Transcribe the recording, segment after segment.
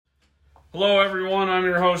Hello everyone, I'm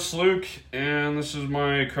your host Luke, and this is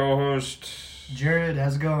my co-host Jared.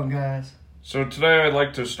 How's it going, guys? So today I'd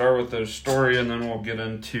like to start with a story and then we'll get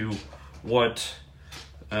into what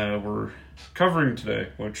we're covering today,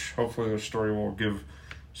 which hopefully the story will give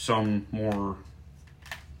some more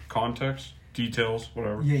context, details,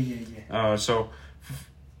 whatever. Yeah.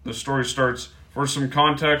 The story starts, for some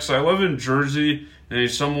context, I live in Jersey in a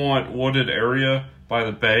somewhat wooded area by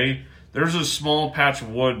the bay. There's a small patch of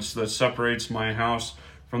woods that separates my house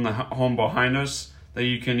from the home behind us that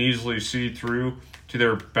you can easily see through to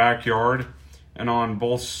their backyard, and on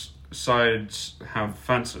both sides have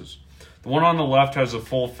fences. The one on the left has a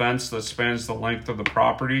full fence that spans the length of the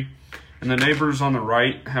property, and the neighbors on the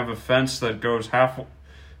right have a fence that goes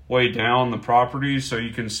halfway down the property so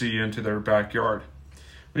you can see into their backyard.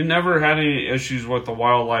 We never had any issues with the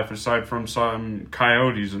wildlife aside from some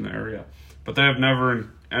coyotes in the area, but they have never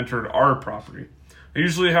entered our property. I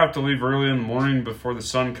usually have to leave early in the morning before the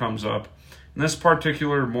sun comes up, and this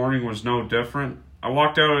particular morning was no different. I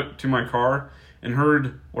walked out to my car and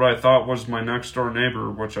heard what I thought was my next door neighbor,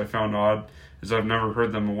 which I found odd, as I've never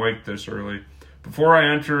heard them awake this early. Before I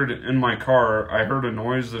entered in my car, I heard a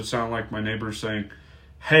noise that sounded like my neighbor saying,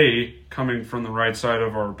 "Hey," coming from the right side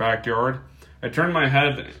of our backyard. I turned my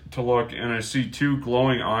head to look, and I see two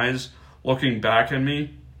glowing eyes looking back at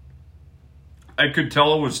me. I could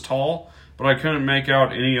tell it was tall, but I couldn't make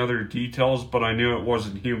out any other details, but I knew it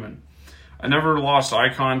wasn't human. I never lost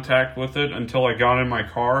eye contact with it until I got in my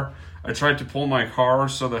car. I tried to pull my car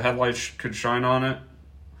so the headlights could shine on it,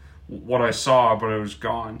 what I saw, but it was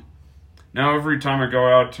gone. Now every time I go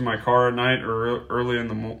out to my car at night or early in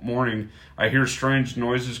the morning, I hear strange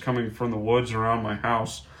noises coming from the woods around my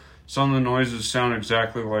house. Some of the noises sound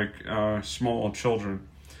exactly like small children.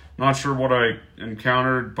 Not sure what I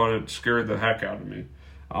encountered, but it scared the heck out of me.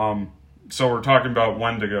 So we're talking about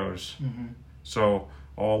Wendigos. Mm-hmm. So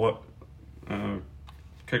I'll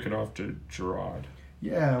kick it off to Gerard.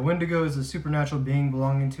 Yeah, Wendigo is a supernatural being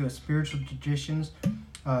belonging to a spiritual traditions,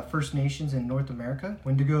 First Nations in North America.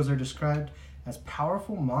 Wendigos are described as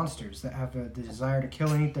powerful monsters that have the desire to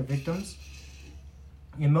kill and eat their victims.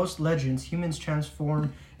 In most legends, humans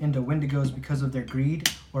transform into Wendigos because of their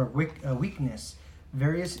greed or weakness.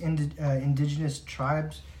 Various indigenous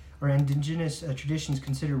tribes or indigenous traditions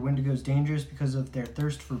consider Wendigos dangerous because of their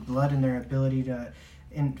thirst for blood and their ability to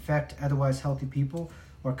infect otherwise healthy people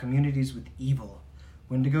or communities with evil.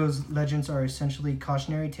 Wendigos legends are essentially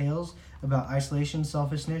cautionary tales about isolation,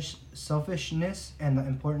 selfishness, and the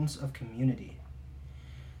importance of community.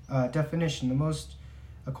 Definition: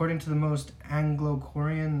 according to the most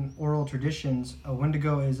Anglo-Korean oral traditions, a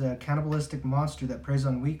Wendigo is a cannibalistic monster that preys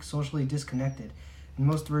on weak, socially disconnected. In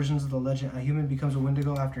most versions of the legend, a human becomes a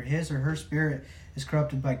Wendigo after his or her spirit is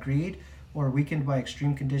corrupted by greed or weakened by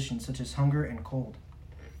extreme conditions such as hunger and cold.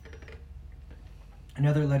 In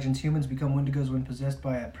other legends, humans become Wendigos when possessed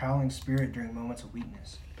by a prowling spirit during moments of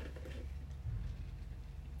weakness.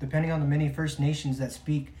 Depending on the many First Nations that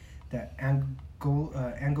speak the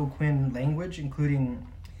Algonquin language, including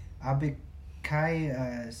Abikai,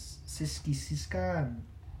 Siskisiska,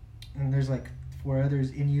 and there's like four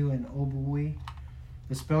others, Innu and Obui.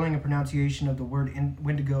 The spelling and pronunciation of the word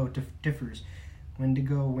Wendigo differs.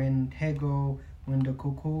 Wendigo, Wendego,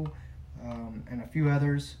 Wendokoko, and a few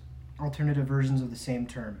others, alternative versions of the same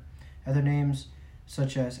term. Other names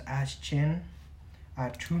such as Ashchin,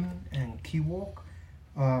 Atun, and Kiwok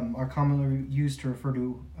are commonly used to refer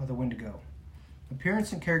to the Wendigo.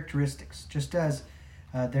 Appearance and characteristics. Just as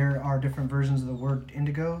there are different versions of the word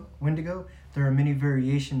Wendigo, there are many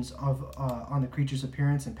variations on the creature's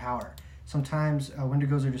appearance and power. Sometimes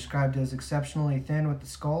Wendigos are described as exceptionally thin with the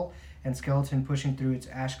skull and skeleton pushing through its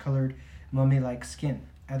ash-colored mummy-like skin.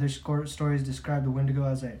 Other stories describe the Wendigo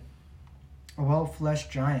as a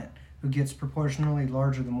well-fleshed giant who gets proportionally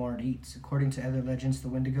larger the more it eats. According to other legends, the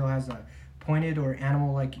Wendigo has a pointed or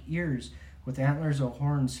animal-like ears with antlers or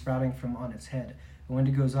horns sprouting from on its head. The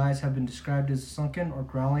Wendigo's eyes have been described as sunken or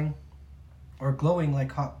growling or glowing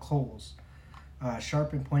like hot coals.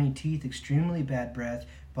 Sharp and pointy teeth, extremely bad breath,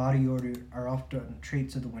 body odor are often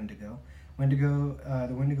traits of the Wendigo.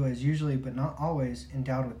 The Wendigo is usually, but not always,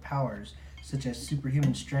 endowed with powers, such as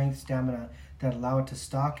superhuman strength, stamina, that allow it to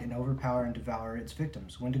stalk and overpower and devour its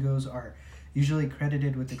victims. Wendigos are usually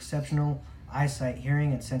credited with exceptional eyesight,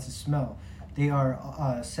 hearing, and sense of smell. They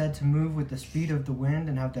are said to move with the speed of the wind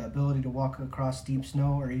and have the ability to walk across deep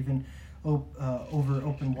snow or even over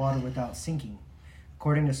open water without sinking.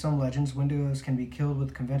 According to some legends, Wendigos can be killed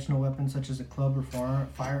with conventional weapons such as a club or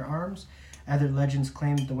firearms. Other legends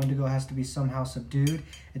claim that the Wendigo has to be somehow subdued,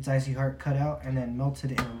 its icy heart cut out, and then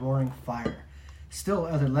melted in a roaring fire. Still,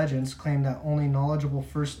 other legends claim that only knowledgeable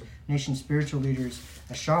First Nation spiritual leaders,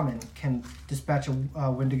 a shaman, can dispatch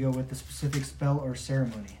a Wendigo with a specific spell or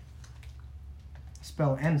ceremony.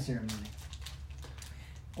 Spell and ceremony.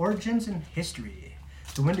 Origins and history.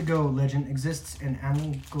 The Wendigo legend exists in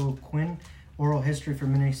Algonquin oral history for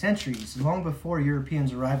many centuries, long before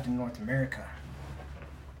Europeans arrived in North America.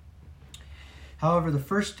 However, the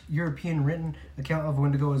first European written account of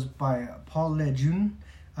Wendigo is by Paul Lejeune,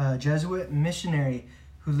 a Jesuit missionary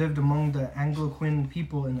who lived among the Algonquin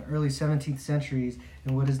people in the early 17th centuries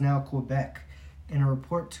in what is now Quebec. In a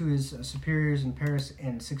report to his superiors in Paris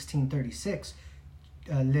in 1636,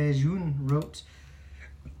 Lejeune wrote,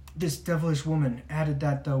 "This devilish woman added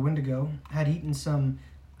that the Wendigo had eaten some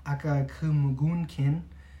Akakumunkin,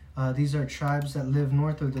 these are tribes that live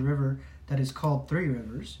north of the river that is called Three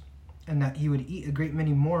Rivers, and that he would eat a great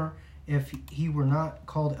many more if he were not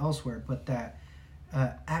called elsewhere, but that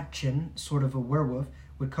Atchin, sort of a werewolf,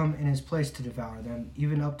 would come in his place to devour them,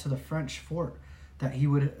 even up to the French fort, that he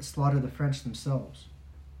would slaughter the French themselves."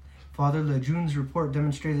 Father Lejeune's report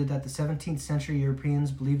demonstrated that the 17th century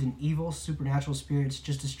Europeans believed in evil, supernatural spirits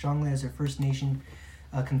just as strongly as their First Nation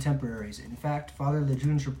contemporaries. In fact, Father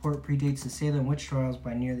Lejeune's report predates the Salem witch trials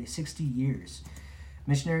by nearly 60 years.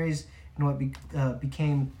 Missionaries in what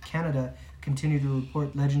became Canada continued to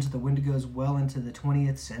report legends of the Wendigos well into the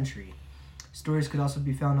 20th century. Stories could also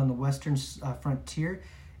be found on the western frontier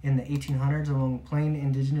in the 1800s among plain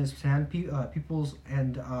indigenous peoples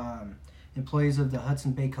and employees of the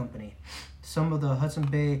Hudson Bay Company. Some of the Hudson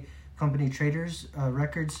Bay Company traders'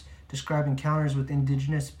 records describe encounters with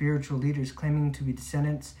indigenous spiritual leaders claiming to be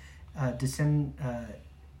descent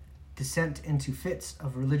into fits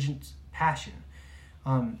of religious passion.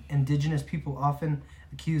 Indigenous people often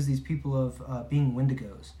accuse these people of being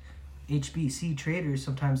Wendigos. HBC traders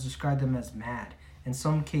sometimes describe them as mad. In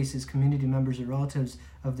some cases, community members or relatives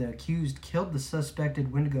of the accused killed the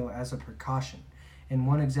suspected Wendigo as a precaution. In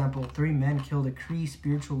one example, 3 men killed a Cree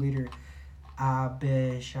spiritual leader,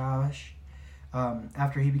 Abishash,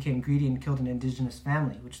 after he became greedy and killed an indigenous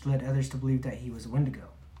family, which led others to believe that he was a Wendigo.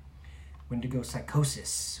 Wendigo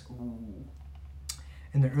psychosis. Ooh.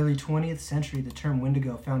 In the early 20th century, the term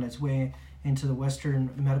Wendigo found its way into the Western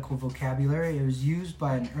medical vocabulary. It was used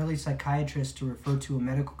by an early psychiatrist to refer to a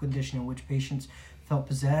medical condition in which patients felt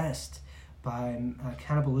possessed by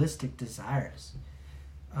cannibalistic desires.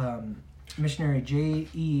 Missionary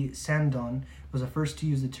J.E. Sandon was the first to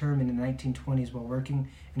use the term in the 1920s while working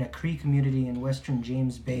in a Cree community in western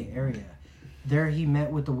James Bay area. There he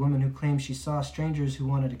met with a woman who claimed she saw strangers who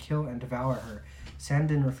wanted to kill and devour her.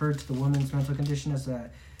 Sandon referred to the woman's mental condition as a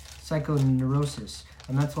psychoneurosis,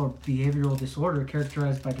 a mental behavioral disorder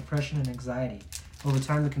characterized by depression and anxiety. Over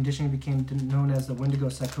time, the condition became known as the Wendigo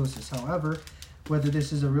psychosis. However, whether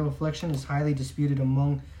this is a real affliction is highly disputed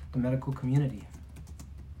among the medical community.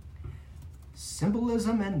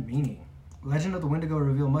 Symbolism and meaning. Legend of the Wendigo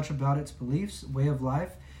reveal much about its beliefs, way of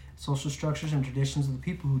life, social structures, and traditions of the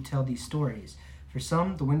people who tell these stories. For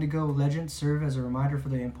some, the Wendigo legends serve as a reminder for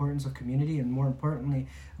the importance of community and, more importantly,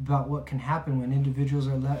 about what can happen when individuals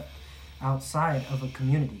are left outside of a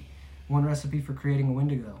community. One recipe for creating a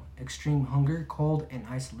Wendigo: extreme hunger, cold, and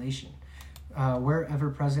isolation. Wherever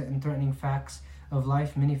present and threatening facts of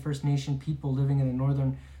life, many First Nation people living in the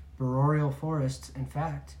northern boreal forests. In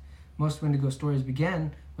fact, most Wendigo stories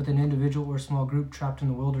begin with an individual or small group trapped in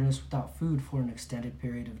the wilderness without food for an extended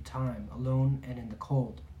period of time, alone and in the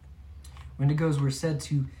cold. Wendigos were said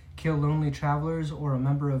to kill lonely travelers or a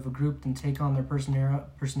member of a group, then take on their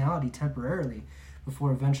personality temporarily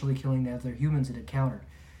before eventually killing the other humans it encountered.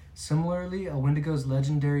 Similarly, a Wendigo's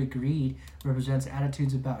legendary greed represents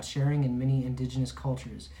attitudes about sharing in many indigenous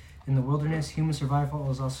cultures. In the wilderness, human survival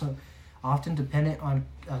is also often dependent on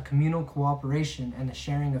communal cooperation and the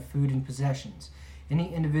sharing of food and possessions.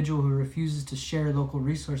 Any individual who refuses to share local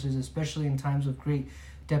resources, especially in times of great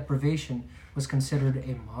deprivation, was considered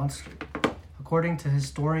a monster. According to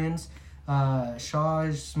historians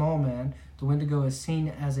Shaj Smallman, the Wendigo is seen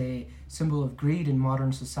as a symbol of greed in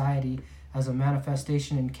modern society, as a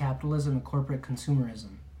manifestation in capitalism and corporate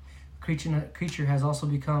consumerism. The creature has also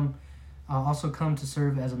come to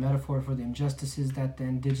serve as a metaphor for the injustices that the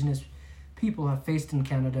Indigenous people have faced in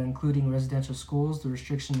Canada, including residential schools, the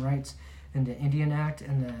restriction rights in the Indian Act,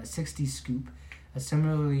 and the 60s scoop.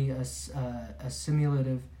 Similarly, a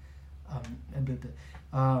simulative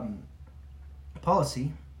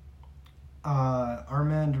policy.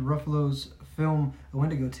 Armand Ruffalo's film A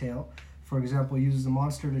Wendigo Tale, for example, uses the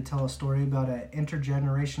monster to tell a story about an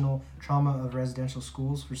intergenerational trauma of residential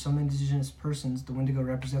schools. For some Indigenous persons, the Wendigo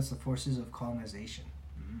represents the forces of colonization.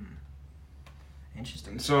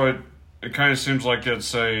 Interesting. So it kind of seems like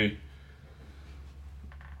it's a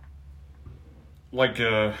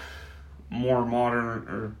more modern,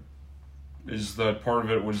 or is that part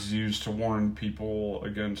of it was used to warn people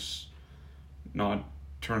against not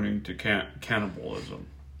turning to cannibalism.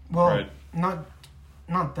 Well, right? not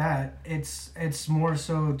that. It's more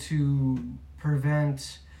so to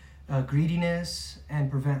prevent greediness and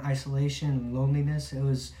prevent isolation and loneliness. It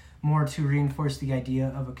was more to reinforce the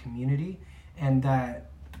idea of a community, and that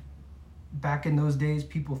back in those days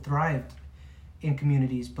people thrived in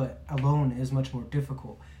communities, but alone is much more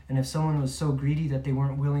difficult. And if someone was so greedy that they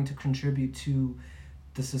weren't willing to contribute to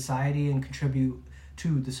the society and contribute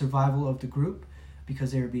to the survival of the group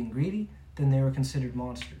because they were being greedy, then they were considered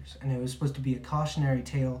monsters. And it was supposed to be a cautionary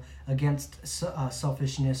tale against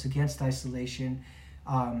selfishness, against isolation,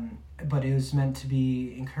 but it was meant to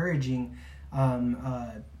be encouraging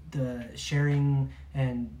the sharing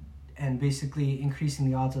and basically increasing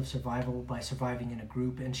the odds of survival by surviving in a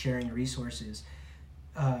group and sharing resources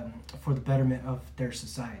for the betterment of their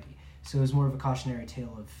society. So it was more of a cautionary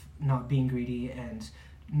tale of not being greedy and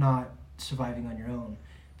not surviving on your own,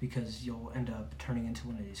 because you'll end up turning into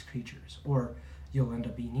one of these creatures, or you'll end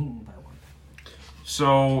up being eaten by one.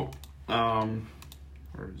 So,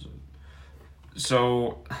 where is it?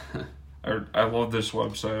 So, I love this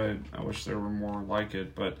website. I wish there were more like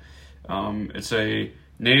it, but it's a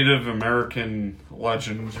Native American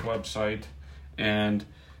legends website, and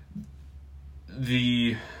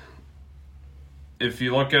if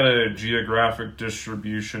you look at a geographic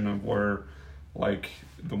distribution of where like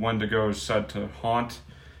the Wendigo is said to haunt,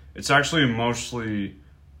 it's actually mostly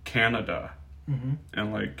Canada,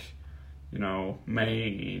 and like, you know,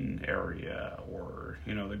 Maine area, or,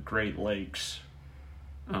 you know, the Great Lakes,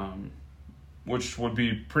 which would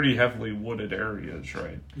be pretty heavily wooded areas,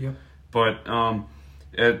 right? Yep. But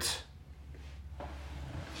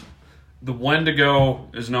the Wendigo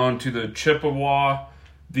is known to the Chippewa,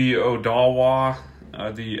 the Odawa,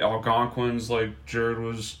 the Algonquins, like Jared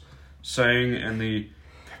was saying, and the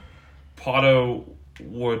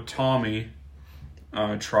Potawatomi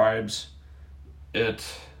tribes.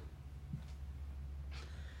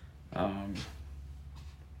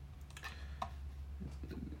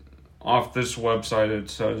 Off this website it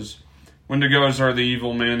says, Wendigos are the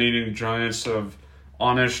evil man-eating giants of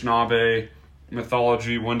Anishinaabe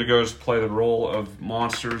mythology. Wendigos play the role of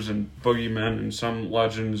monsters and boogeymen in some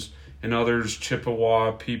legends. In others,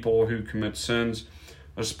 Chippewa people who commit sins,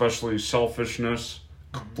 especially selfishness,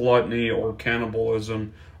 gluttony, or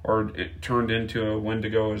cannibalism, are turned into a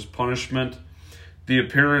Wendigo as punishment. The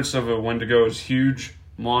appearance of a Wendigo is huge,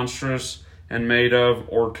 monstrous, and made of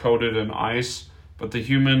or coated in ice, but the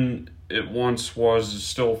human it once was is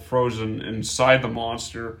still frozen inside the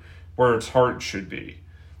monster where its heart should be,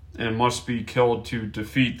 and must be killed to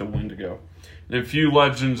defeat the Wendigo. In few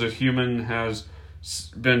legends, a human has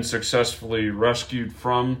been successfully rescued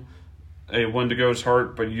from a Wendigo's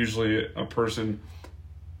heart, but usually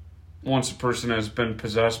once a person has been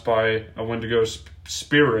possessed by a Wendigo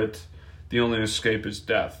spirit, the only escape is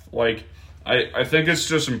death. Like, I think it's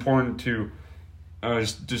just important to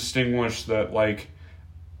distinguish that, like,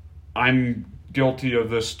 I'm guilty of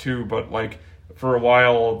this too, but like, for a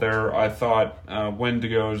while there, I thought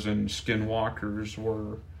Wendigos and skinwalkers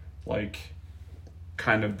were like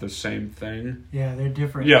kind of the same thing. Yeah, they're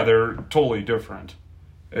different. Yeah, they're totally different.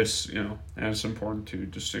 It's, you know, and it's important to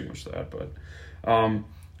distinguish that. But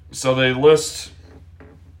so they list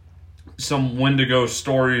some Wendigo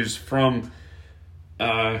stories from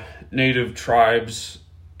native tribes,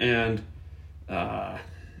 and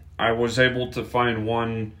I was able to find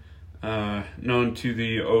one known to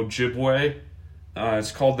the Ojibwe.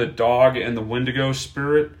 It's called The Dog and the Wendigo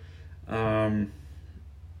Spirit.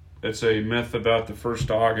 It's a myth about the first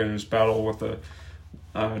dog and his battle with a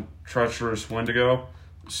treacherous Wendigo.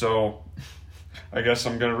 So I guess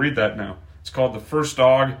I'm going to read that now. It's called The First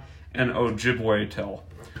Dog and Ojibwe Tale.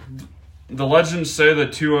 The legends say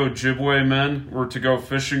that two Ojibwe men were to go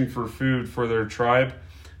fishing for food for their tribe,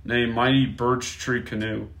 named Mighty Birch Tree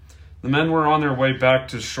Canoe. The men were on their way back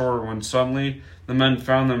to shore when suddenly the men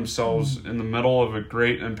found themselves in the middle of a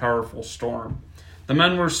great and powerful storm. The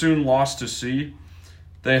men were soon lost to sea.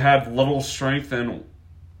 They had little strength and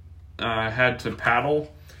had to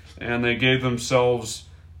paddle, and they gave themselves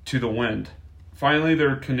to the wind. Finally,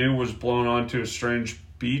 their canoe was blown onto a strange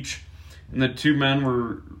beach, and the two men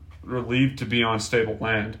were relieved to be on stable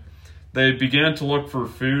land. They began to look for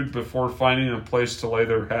food before finding a place to lay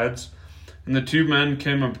their heads, and the two men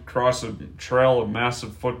came across a trail of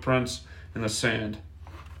massive footprints in the sand.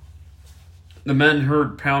 The men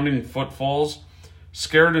heard pounding footfalls.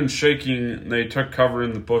 Scared and shaking, they took cover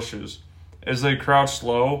in the bushes. As they crouched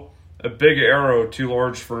low, a big arrow too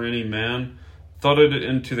large for any man thudded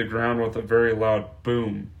into the ground with a very loud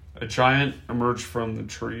boom. A giant emerged from the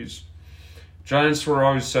trees. Giants were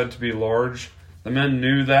always said to be large. The men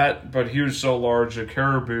knew that, but he was so large a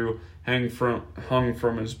caribou hung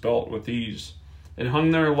from his belt with ease. It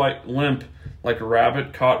hung there limp like a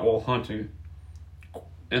rabbit caught while hunting.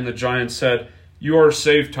 And the giant said, "You are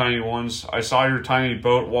safe, tiny ones. I saw your tiny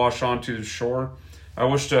boat wash onto the shore. I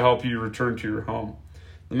wish to help you return to your home."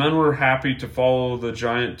 The men were happy to follow the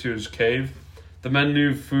giant to his cave. The men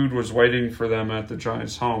knew food was waiting for them at the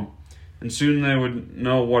giant's home, and soon they would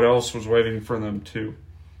know what else was waiting for them too.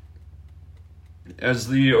 As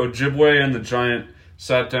the Ojibwe and the giant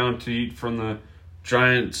sat down to eat from the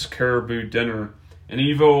giant's caribou dinner, an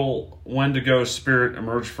evil Wendigo spirit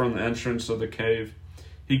emerged from the entrance of the cave.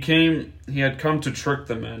 He had come to trick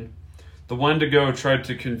the men. The Wendigo tried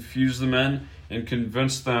to confuse the men and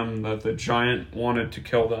convince them that the giant wanted to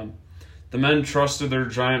kill them. The men trusted their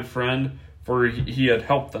giant friend, for he had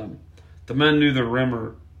helped them. The men knew the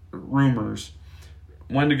rumors.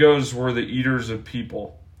 Wendigos were the eaters of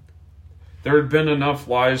people. There had been enough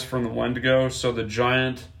lies from the Wendigo, so the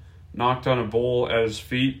giant knocked on a bowl at his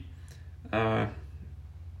feet. As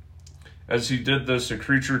he did this, a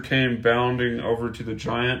creature came bounding over to the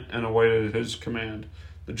giant and awaited his command.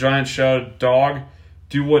 The giant shouted, "Dog,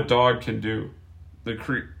 do what dog can do." The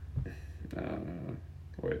creature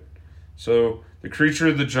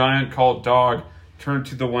the giant called Dog turned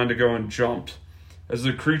to the Wendigo and jumped. As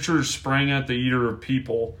the creature sprang at the eater of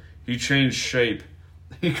people, he changed shape.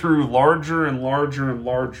 He grew larger and larger and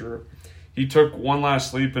larger. He took one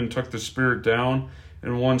last leap and took the spirit down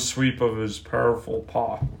in one sweep of his powerful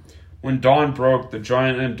paw. When dawn broke, the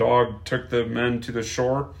giant and Dog took the men to the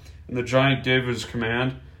shore, and the giant gave his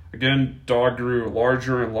command. Again, Dog grew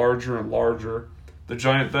larger and larger and larger. The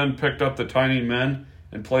giant then picked up the tiny men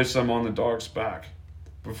and placed them on the Dog's back.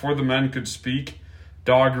 Before the men could speak,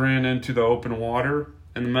 Dog ran into the open water,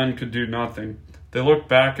 and the men could do nothing. They looked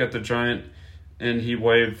back at the giant, and he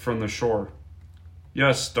waved from the shore.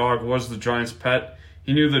 Yes, Dog was the giant's pet.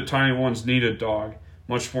 He knew the tiny ones needed Dog,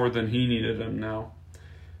 much more than he needed him now.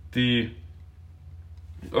 The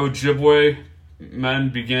Ojibwe men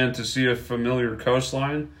began to see a familiar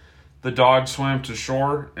coastline. The Dog swam to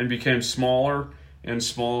shore and became smaller and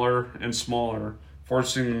smaller and smaller,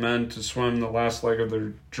 forcing the men to swim the last leg of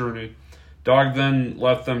their journey. Dog then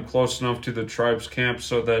left them close enough to the tribe's camp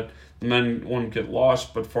so that the men wouldn't get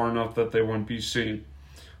lost, but far enough that they wouldn't be seen.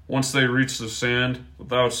 Once they reached the sand,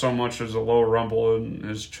 without so much as a low rumble in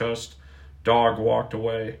his chest, Dog walked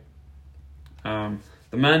away.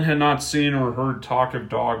 The men had not seen or heard talk of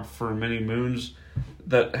Dog for many moons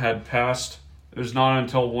that had passed. It was not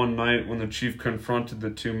until one night when the chief confronted the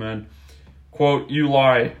two men. Quote, "You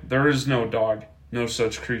lie. There is no Dog, no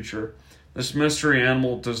such creature. This mystery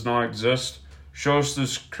animal does not exist. Show us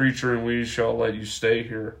this creature and we shall let you stay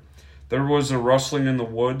here." There was a rustling in the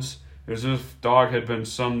woods, as if Dog had been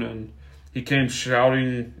summoned. He came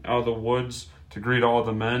shouting out of the woods to greet all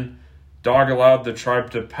the men. Dog allowed the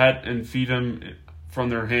tribe to pet and feed him from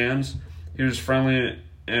their hands. He was friendly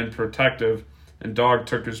and protective, and Dog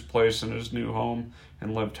took his place in his new home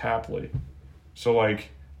and lived happily. So, I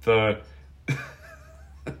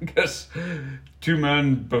guess two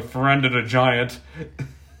men befriended a giant.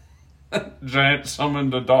 Giant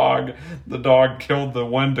summoned a dog. The dog killed the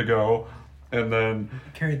Wendigo, and then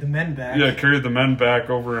carried the men back. Yeah, carried the men back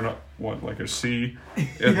over in a sea,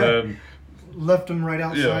 and then left them right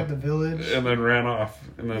outside the village, and then ran off,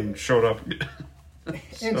 and then showed up.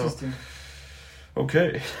 Interesting.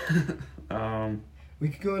 Okay. We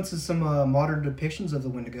could go into some modern depictions of the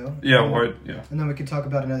Wendigo. Yeah, and then we could talk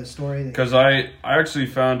about another story. Because I actually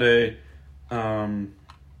found a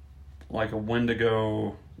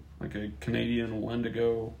Wendigo, like a Canadian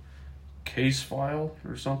Wendigo case file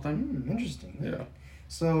or something. Interesting. Yeah.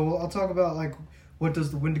 So I'll talk about what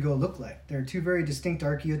does the Wendigo look like. There are two very distinct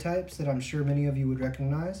archetypes that I'm sure many of you would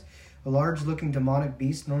recognize. A large-looking demonic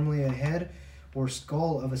beast, normally a head or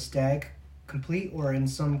skull of a stag, complete or in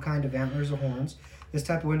some kind of antlers or horns. This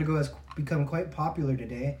type of Wendigo has become quite popular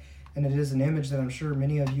today, and it is an image that I'm sure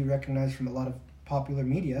many of you recognize from a lot of popular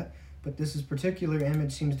media, but this particular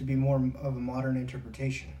image seems to be more of a modern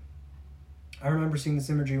interpretation. I remember seeing this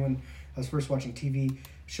imagery when I was first watching a TV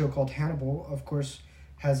show called Hannibal. Of course,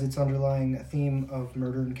 has its underlying theme of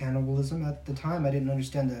murder and cannibalism. At the time, I didn't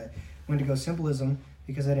understand the Wendigo symbolism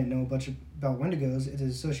because I didn't know much about Wendigos. It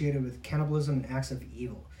is associated with cannibalism and acts of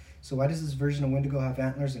evil. So why does this version of Wendigo have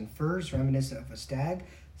antlers and furs reminiscent of a stag?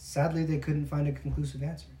 Sadly, they couldn't find a conclusive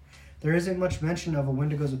answer. There isn't much mention of a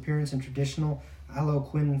Wendigo's appearance in traditional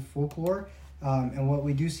Algonquin folklore, and what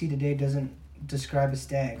we do see today doesn't describe a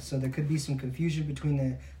stag. So there could be some confusion between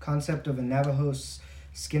the concept of a Navajo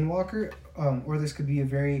skinwalker, or this could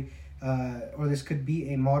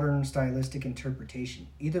be a modern stylistic interpretation.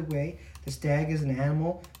 Either way, the stag is an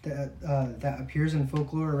animal that appears in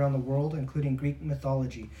folklore around the world, including Greek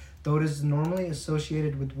mythology. Though it is normally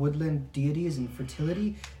associated with woodland deities and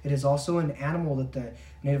fertility, it is also an animal that the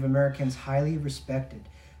Native Americans highly respected.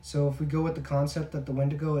 So if we go with the concept that the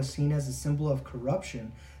Wendigo is seen as a symbol of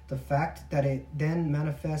corruption, the fact that it then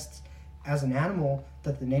manifests as an animal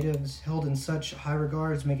that the natives held in such high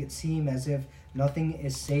regards make it seem as if nothing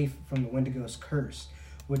is safe from the Wendigo's curse,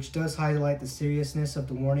 which does highlight the seriousness of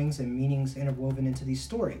the warnings and meanings interwoven into these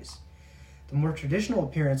stories. The more traditional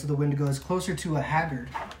appearance of the Wendigo is closer to a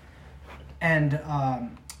haggard and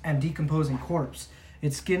decomposing corpse.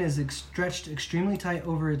 Its skin is stretched extremely tight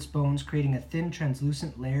over its bones, creating a thin,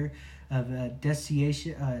 translucent layer of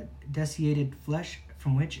desiccated flesh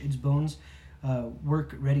from which its bones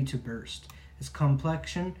work ready to burst. Its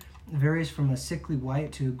complexion varies from a sickly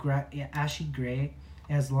white to ashy gray.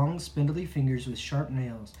 It has long, spindly fingers with sharp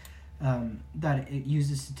nails that it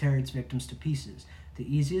uses to tear its victims to pieces.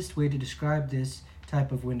 The easiest way to describe this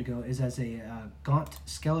type of Wendigo is as a gaunt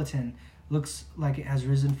skeleton looks like it has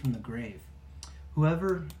risen from the grave.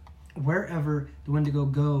 Wherever the Wendigo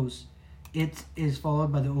goes, it is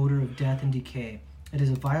followed by the odor of death and decay. It is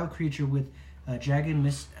a vile creature with jagged,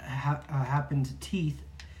 mishappened teeth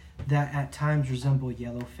that at times resemble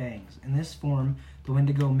yellow fangs. In this form, the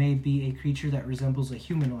Wendigo may be a creature that resembles a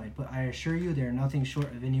humanoid, but I assure you they are nothing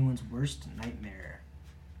short of anyone's worst nightmare.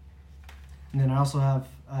 And then I also have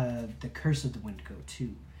the Curse of the Wendigo,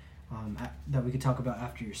 too, that we could talk about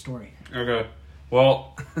after your story. Okay.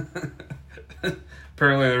 Well,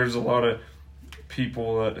 apparently there's a lot of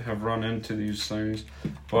people that have run into these things,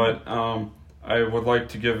 but I would like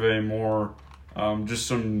to give a more, just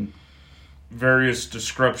some various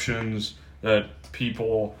descriptions that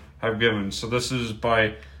people have given. So this is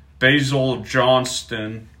by Basil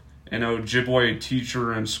Johnston, an Ojibwe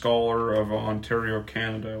teacher and scholar of Ontario,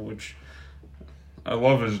 Canada, which I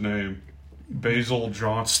love his name, Basil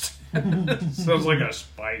Johnston. Sounds like a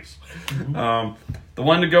spice. The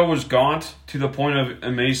Wendigo was gaunt to the point of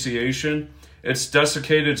emaciation. Its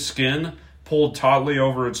desiccated skin pulled tautly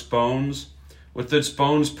over its bones, with its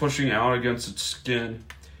bones pushing out against its skin.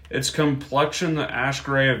 Its complexion the ash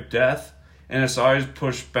gray of death, and its eyes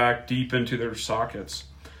pushed back deep into their sockets.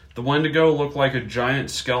 The Wendigo looked like a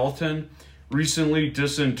giant skeleton recently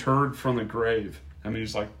disinterred from the grave. I mean,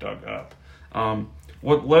 he's like dug up.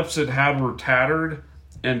 What lips it had were tattered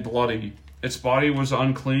and bloody. Its body was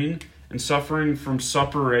unclean and suffering from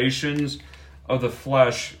suppurations of the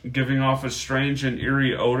flesh, giving off a strange and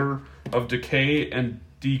eerie odor of decay and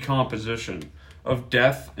decomposition, of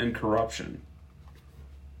death and corruption.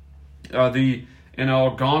 An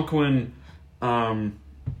Algonquin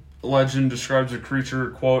legend describes the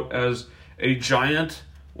creature, quote, as a giant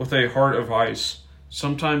with a heart of ice.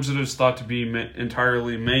 Sometimes it is thought to be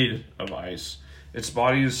entirely made of ice. Its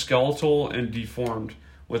body is skeletal and deformed,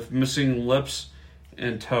 with missing lips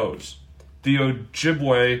and toes. The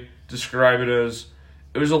Ojibwe describe it as,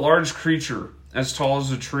 it was a large creature, as tall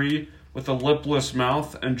as a tree, with a lipless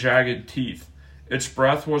mouth and jagged teeth. Its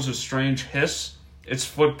breath was a strange hiss, its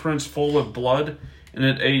footprints full of blood, and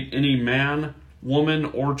it ate any man, woman,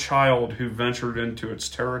 or child who ventured into its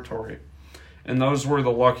territory. And those were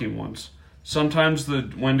the lucky ones. Sometimes the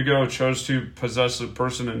Wendigo chose to possess a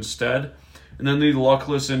person instead, and then the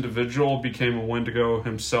luckless individual became a Wendigo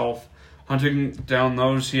himself, hunting down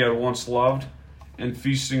those he had once loved and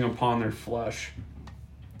feasting upon their flesh.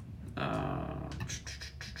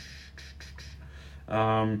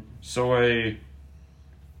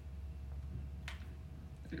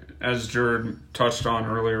 As Jared touched on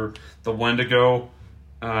earlier, the Wendigo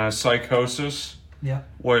psychosis,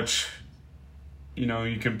 which, you know,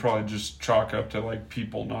 you can probably just chalk up to like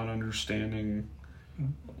people not understanding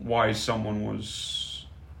why someone was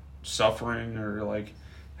suffering or like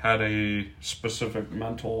had a specific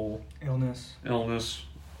mental illness.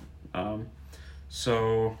 The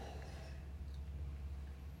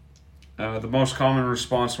most common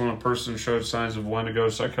response when a person showed signs of Wendigo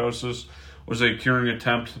psychosis was a curing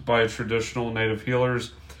attempt by traditional native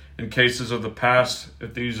healers. In cases of the past,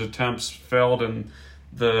 if these attempts failed and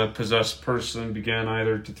the possessed person began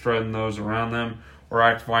either to threaten those around them or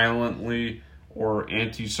act violently or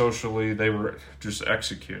antisocially, they were just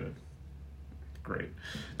executed. Great.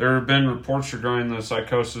 There have been reports regarding the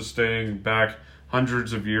psychosis dating back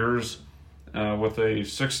hundreds of years, with a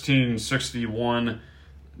 1661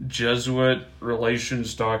 Jesuit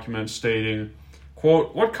relations document stating,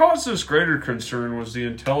 Quote, "What caused this greater concern was the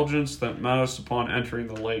intelligence that met us upon entering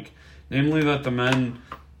the lake, namely that the men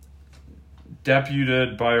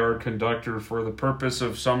deputed by our conductor for the purpose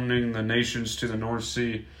of summoning the nations to the North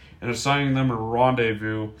Sea and assigning them a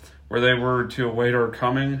rendezvous where they were to await our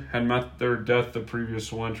coming, had met their death the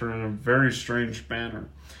previous winter in a very strange manner.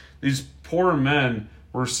 These poor men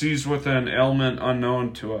were seized with an ailment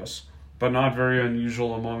unknown to us, but not very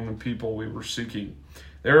unusual among the people we were seeking.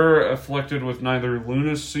 They were afflicted with neither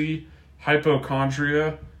lunacy,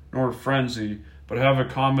 hypochondria, nor frenzy, but have a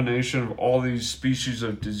combination of all these species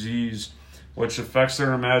of disease, which affects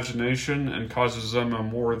their imagination and causes them a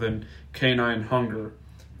more than canine hunger.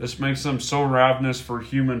 This makes them so ravenous for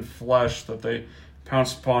human flesh that they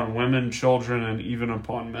pounce upon women, children, and even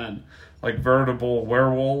upon men, like veritable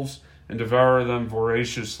werewolves, and devour them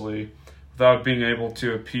voraciously, without being able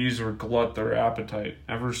to appease or glut their appetite,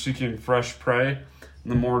 ever seeking fresh prey,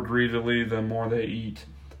 and the more greedily the more they eat.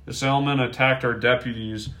 This ailment attacked our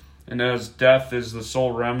deputies, and as death is the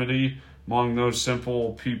sole remedy among those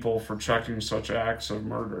simple people for checking such acts of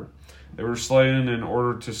murder, they were slain in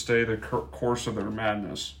order to stay the course of their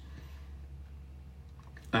madness."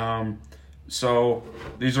 So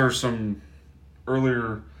these are some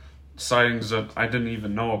earlier sightings that I didn't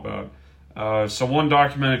even know about. So one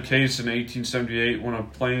documented case in 1878 when a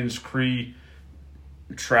Plains Cree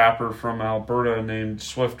trapper from Alberta named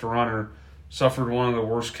Swift Runner suffered one of the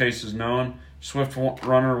worst cases known. Swift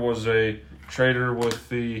Runner was a trader with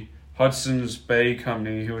the Hudson's Bay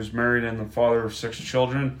Company. He was married and the father of 6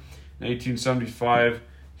 children. In 1875,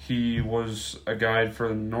 he was a guide for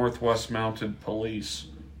the Northwest Mounted Police.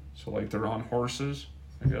 So, like, they're on horses,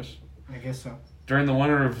 I guess. I guess so. During the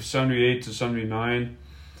winter of 78 to 79,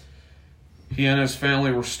 he and his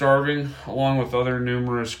family were starving, along with other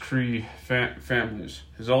numerous Cree families.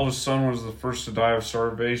 His eldest son was the first to die of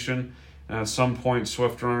starvation, and at some point,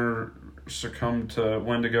 Swift Runner succumbed to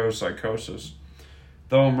Wendigo psychosis.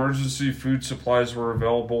 Though emergency food supplies were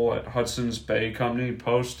available at Hudson's Bay Company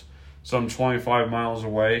Post, some 25 miles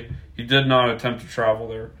away, he did not attempt to travel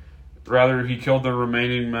there. Rather, he killed the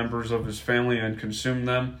remaining members of his family and consumed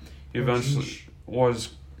them. He eventually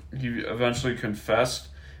confessed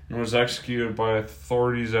and was executed by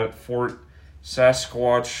authorities at Fort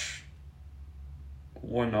Saskatchewan.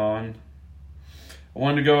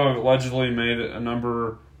 Wendigo allegedly made a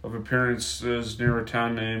number of appearances near a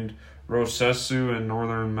town named Rosesu in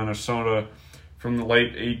northern Minnesota from the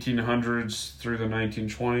late 1800s through the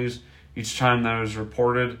 1920s. Each time that was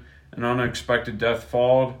reported, an unexpected death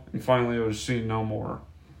followed, and finally it was seen no more.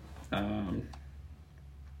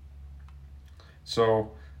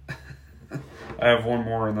 So, I have one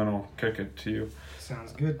more and then I'll kick it to you.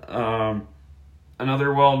 Sounds good.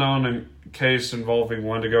 Another well-known case involving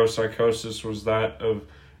Wendigo psychosis was that of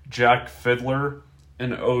Jack Fiddler,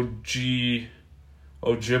 an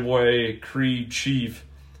Ojibwe Cree chief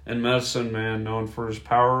and medicine man known for his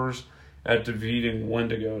powers at defeating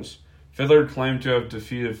Wendigos. Fiddler claimed to have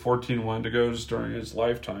defeated 14 Wendigos during his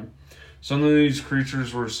lifetime. Some of these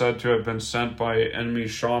creatures were said to have been sent by enemy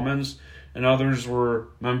shamans, and others were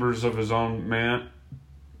members of his own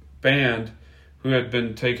band who had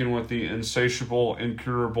been taken with the insatiable,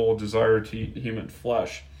 incurable desire to eat human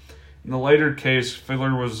flesh. In the later case,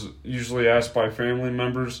 Fiddler was usually asked by family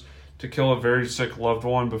members to kill a very sick loved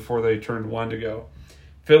one before they turned Wendigo.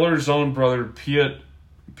 Fiddler's own brother,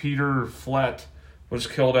 Peter Flett, was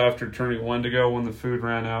killed after turning Wendigo when the food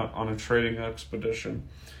ran out on a trading expedition.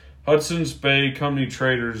 Hudson's Bay Company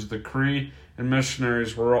traders, the Cree, and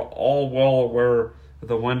missionaries were all well aware of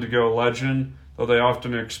the Wendigo legend, though they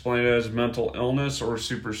often explain it as mental illness or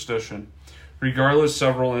superstition. Regardless,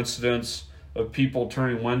 several incidents of people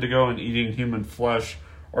turning Wendigo and eating human flesh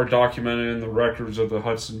are documented in the records of the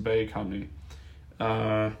Hudson Bay Company.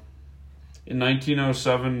 In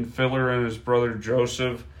 1907, Fiddler and his brother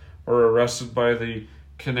Joseph were arrested by the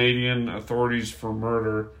Canadian authorities for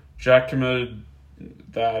murder. Jack committed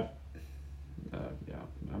that.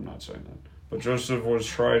 I'm not saying that. But Joseph was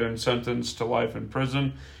tried and sentenced to life in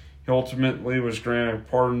prison. He ultimately was granted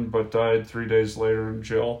pardon, but died 3 days later in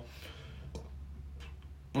jail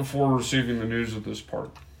before receiving the news of this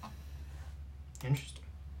part. Interesting.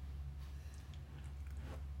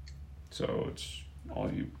 So it's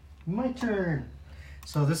all you. My turn.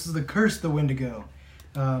 So this is the curse of the Wendigo.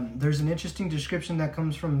 There's an interesting description that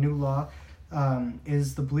comes from New Law.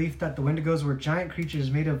 Is the belief that the Wendigos were giant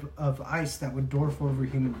creatures made of ice that would dwarf over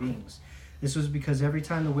human beings. This was because every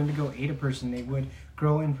time the Wendigo ate a person, they would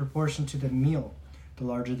grow in proportion to the meal. The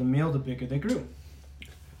larger the meal, the bigger they grew.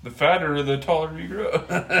 The fatter, the taller you grow.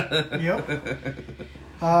 Yep.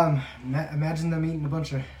 Imagine them eating a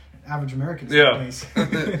bunch of average Americans Yeah. nowadays.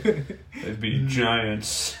 They'd be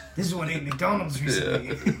giants. This one ate McDonald's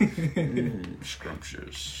recently.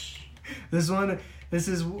 Scrumptious. This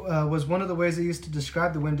was one of the ways they used to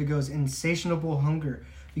describe the Wendigo's insatiable hunger,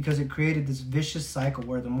 because it created this vicious cycle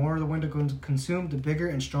where the more the Wendigo consumed, the bigger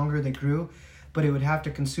and stronger they grew, but it would have to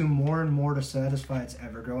consume more and more to satisfy its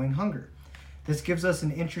ever-growing hunger. This gives us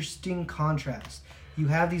an interesting contrast. You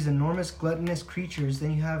have these enormous gluttonous creatures,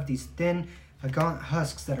 then you have these thin, gaunt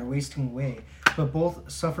husks that are wasting away, but both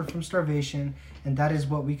suffer from starvation, and that is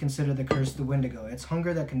what we consider the curse of the Wendigo. It's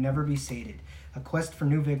hunger that can never be sated. A quest for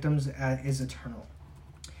new victims is eternal.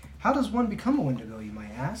 How does one become a Wendigo, you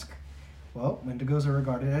might ask? Well, Wendigos are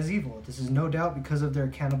regarded as evil. This is no doubt because of their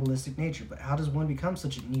cannibalistic nature, but how does one become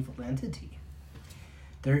such an evil entity?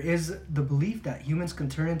 There is the belief that humans can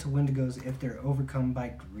turn into Wendigos if they're overcome by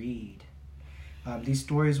greed. These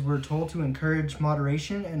stories were told to encourage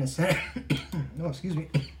moderation and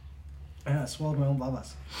swallowed my own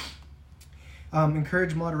babas.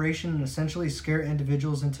 Encourage moderation and essentially scare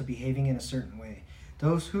individuals into behaving in a certain way.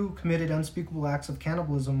 Those who committed unspeakable acts of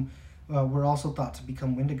cannibalism were also thought to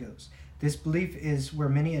become Wendigos. This belief is where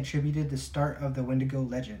many attributed the start of the Wendigo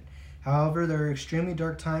legend. However, there are extremely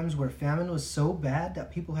dark times where famine was so bad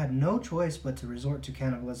that people had no choice but to resort to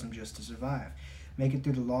cannibalism just to survive, make it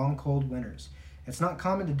through the long, cold winters. It's not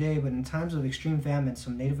common today, but in times of extreme famine,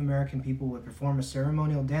 some Native American people would perform a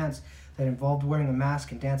ceremonial dance that involved wearing a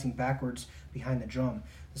mask and dancing backwards behind the drum.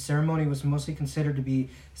 The ceremony was mostly considered to be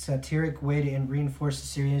a satiric way to reinforce the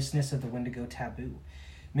seriousness of the Wendigo taboo.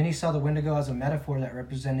 Many saw the Wendigo as a metaphor that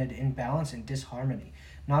represented imbalance and disharmony,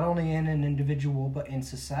 not only in an individual but in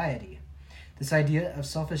society. This idea of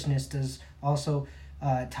selfishness does also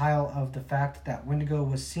tile of the fact that Wendigo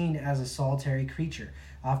was seen as a solitary creature,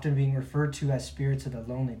 often being referred to as spirits of the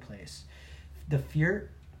lonely place. The fear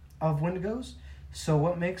of Wendigos? So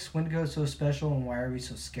what makes Wendigos so special, and why are we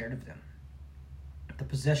so scared of them? The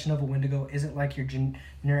possession of a Wendigo isn't like your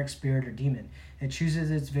generic spirit or demon. It chooses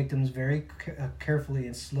its victims very carefully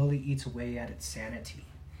and slowly eats away at its sanity.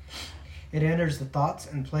 It enters the thoughts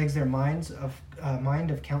and plagues their mind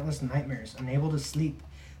of countless nightmares. Unable to sleep,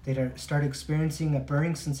 they start experiencing a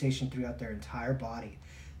burning sensation throughout their entire body.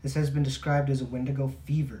 This has been described as a Wendigo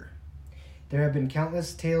fever. There have been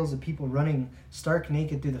countless tales of people running stark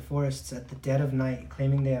naked through the forests at the dead of night,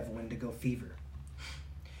 claiming they have Wendigo fever.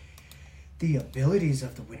 The abilities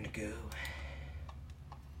of the Wendigo.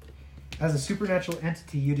 As a supernatural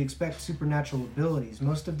entity, you'd expect supernatural abilities.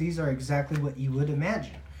 Most of these are exactly what you would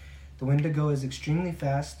imagine. The Wendigo is extremely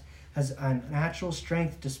fast, has unnatural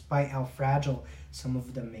strength despite how fragile some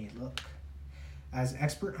of them may look. As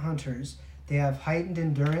expert hunters, they have heightened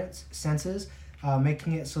endurance senses,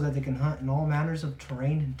 making it so that they can hunt in all manners of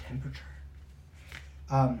terrain and temperature.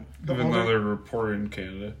 Even though they're reported in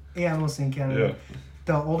Canada. Yeah, mostly in Canada. Yeah.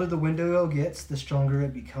 The older the Wendigo gets, the stronger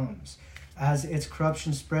it becomes. As its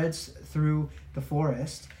corruption spreads through the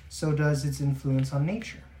forest, so does its influence on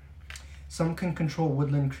nature. Some can control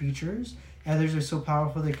woodland creatures, others are so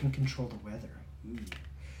powerful they can control the weather.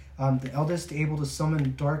 The eldest able to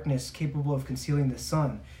summon darkness capable of concealing the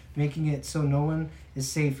sun, making it so no one is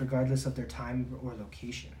safe regardless of their time or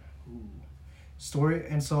location.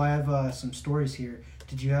 So I have some stories here.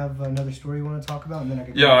 Did you have another story you want to talk about? And then I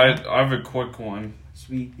can I have a quick one.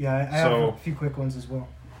 Sweet. Yeah, I have a few quick ones as well.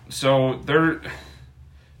 So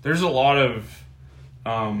there's a lot of,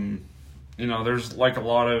 there's like a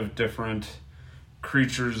lot of different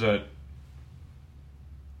creatures that,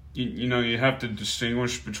 you have to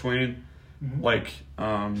distinguish between. Mm-hmm. Like,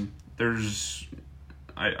 there's,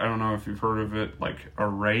 I don't know if you've heard of it, like a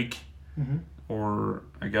rake, Mm-hmm. or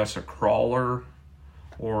I guess a crawler,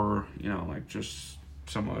 or, like just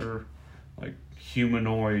some other, like,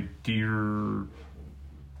 humanoid deer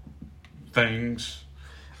things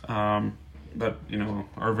that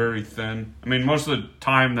are very thin. I mean, most of the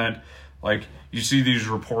time that like you see these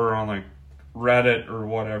reported on like Reddit or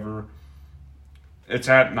whatever, it's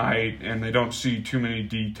at night and they don't see too many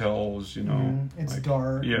details. It's like,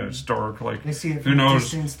 dark. Yeah, it's dark. Like they see it who from knows?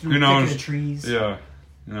 distance through Who knows? thicket of trees. Yeah,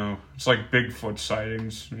 it's like Bigfoot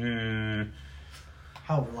sightings.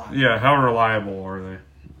 How reliable? Yeah, how reliable are they?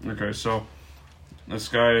 Okay, so this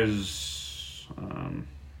guy is.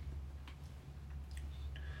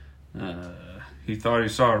 He thought he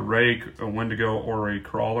saw a rake, a Wendigo, or a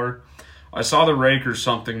crawler. I saw the rake or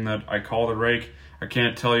something that I called a rake. I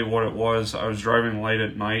can't tell you what it was. I was driving late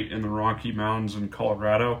at night in the Rocky Mountains in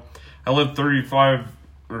Colorado. I live 30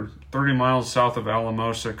 miles south of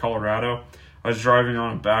Alamosa, Colorado. I was driving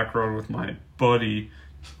on a back road with my buddy,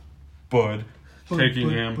 Bud, taking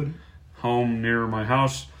him home near my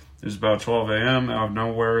house. It was about 12 a.m. Out of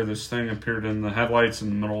nowhere, this thing appeared in the headlights in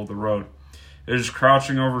the middle of the road. It was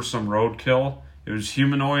crouching over some roadkill. It was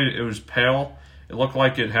humanoid. It was pale. It looked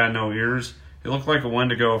like it had no ears. It looked like a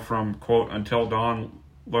Wendigo from, quote, Until Dawn.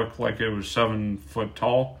 Looked like it was 7 foot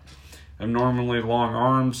tall. Abnormally long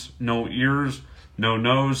arms, no ears, no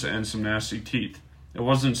nose, and some nasty teeth. It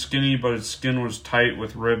wasn't skinny, but its skin was tight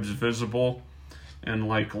with ribs visible and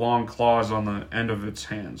like long claws on the end of its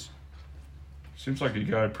hands. Seems like you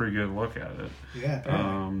got a pretty good look at it.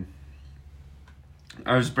 Yeah.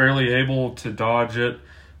 I was barely able to dodge it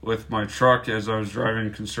with my truck as I was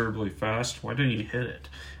driving considerably fast. Why didn't you hit it?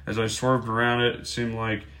 As I swerved around it, it seemed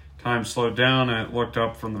like time slowed down, and it looked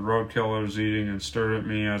up from the roadkill I was eating and stared at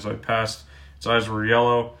me as I passed. Its eyes were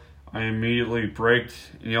yellow. I immediately braked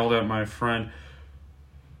and yelled at my friend,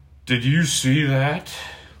 "Did you see that?"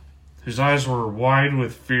 His eyes were wide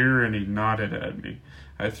with fear, and he nodded at me.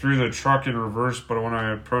 I threw the truck in reverse, but when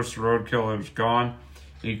I approached the roadkill, it was gone.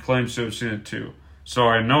 And he claims to have seen it too. So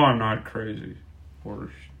I know I'm not crazy.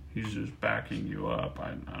 Or he's just backing you up.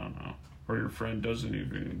 I don't know. Or your friend doesn't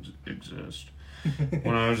even exist.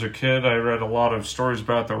 When I was a kid, I read a lot of stories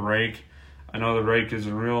about the rake. I know the rake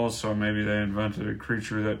isn't real, so maybe they invented a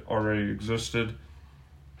creature that already existed.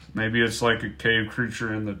 Maybe it's like a cave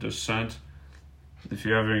creature in The Descent. If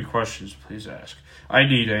you have any questions, please ask. I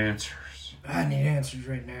need answers. I need answers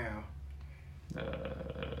right now.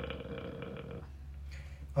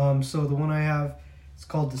 So the one I have, it's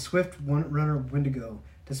called The Swift Runner Wendigo.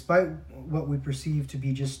 Despite what we perceive to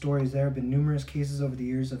be just stories, there have been numerous cases over the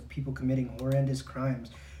years of people committing horrendous crimes,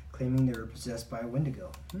 claiming they were possessed by a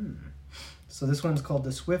Wendigo. So this one's called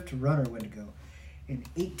The Swift Runner Wendigo. In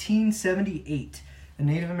 1878, a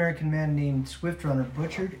Native American man named Swift Runner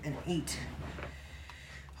butchered and ate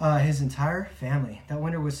his entire family. That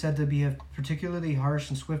winter was said to be particularly harsh,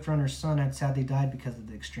 and Swift Runner's son had sadly died because of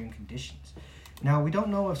the extreme conditions. Now, we don't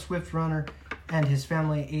know if Swift Runner and his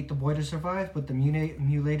family ate the boy to survive, but the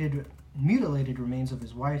mutilated remains of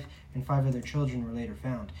his wife and 5 other children were later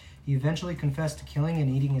found. He eventually confessed to killing and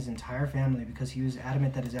eating his entire family because he was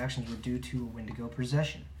adamant that his actions were due to a Wendigo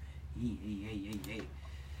possession.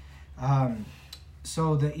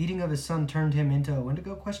 So the eating of his son turned him into a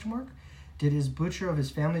Wendigo, ? Did his butcher of his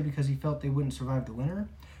family because he felt they wouldn't survive the winter?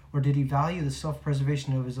 Or did he value the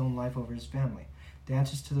self-preservation of his own life over his family? The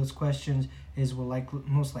answers to those questions is we'll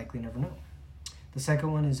most likely never know. The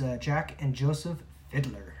second one is Jack and Joseph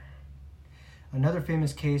Fiddler. Another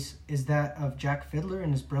famous case is that of Jack Fiddler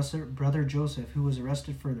and his brother Joseph, who was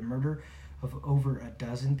arrested for the murder of over a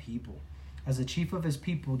dozen people. As the chief of his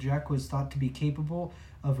people, Jack was thought to be capable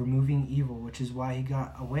of removing evil, which is why he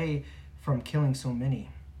got away from killing so many,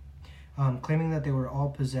 claiming that they were all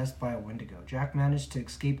possessed by a Wendigo. Jack managed to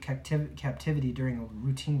escape captivity during a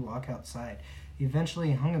routine walk outside. He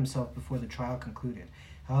eventually hung himself before the trial concluded.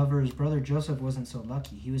 However, his brother Joseph wasn't so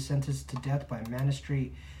lucky. He was sentenced to death by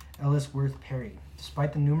Magistrate Ellsworth Perry.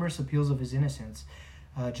 Despite the numerous appeals of his innocence,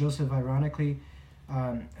 Joseph, ironically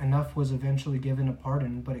enough, was eventually given a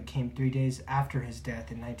pardon, but it came 3 days after his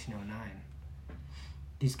death in 1909.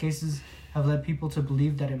 These cases have led people to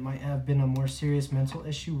believe that it might have been a more serious mental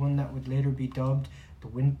issue, one that would later be dubbed the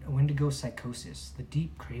Wendigo psychosis, the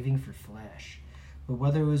deep craving for flesh. But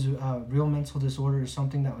whether it was a real mental disorder is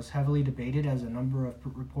something that was heavily debated, as a number of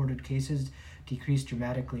reported cases decreased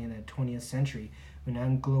dramatically in the 20th century when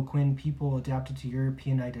Anglo-Queen people adapted to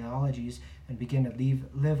European ideologies and began to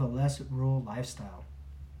live a less rural lifestyle.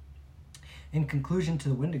 In conclusion to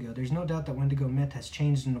the Wendigo, there's no doubt that Wendigo myth has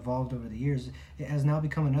changed and evolved over the years. It has now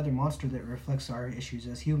become another monster that reflects our issues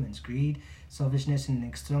as humans: greed, selfishness, and in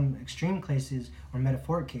extreme cases, or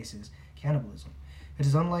metaphoric cases, cannibalism. It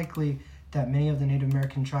is unlikely that many of the Native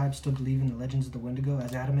American tribes still believe in the legends of the Wendigo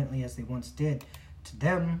as adamantly as they once did. To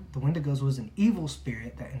them, the Wendigos was an evil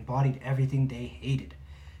spirit that embodied everything they hated.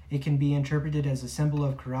 It can be interpreted as a symbol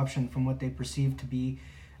of corruption from what they perceived to be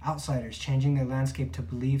outsiders, changing their landscape to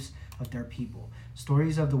beliefs of their people.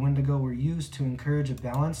 Stories of the Wendigo were used to encourage a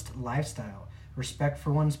balanced lifestyle, respect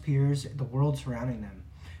for one's peers, the world surrounding them.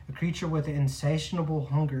 A creature with insatiable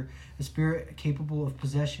hunger, a spirit capable of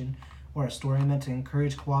possession, or a story meant to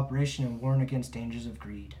encourage cooperation and warn against dangers of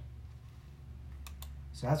greed.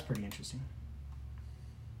 So that's pretty interesting.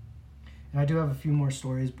 And I do have a few more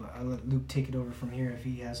stories, but I'll let Luke take it over from here if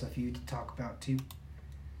he has a few to talk about too.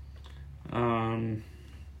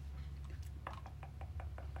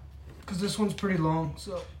 Because this one's pretty long,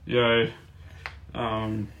 so. Yeah,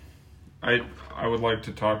 I would like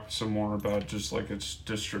to talk some more about just like its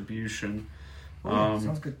distribution.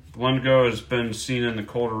 Sounds good. Wendigo has been seen in the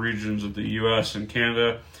colder regions of the U.S. and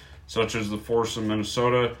Canada, such as the forests of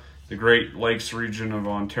Minnesota, the Great Lakes region of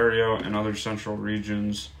Ontario and other central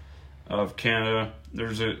regions of Canada.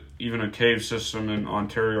 There's even a cave system in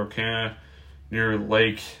Ontario, Canada, near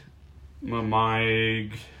Lake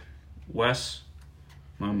Mamaigues.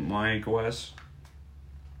 I'm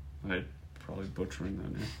probably butchering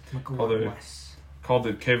that name. Called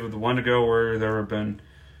the Cave of the Wendigo, where there have been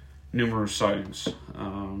numerous sightings.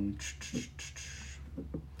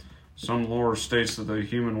 Some lore states that the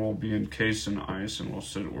human will be encased in ice and will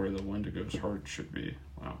sit where the Wendigo's heart should be.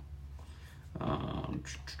 Wow.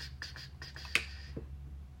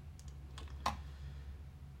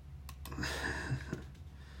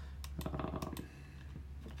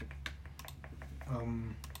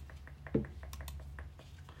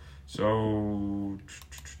 So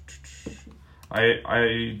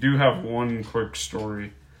I do have one quick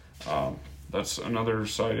story. That's another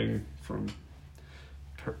sighting from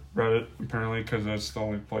Reddit, apparently, because that's the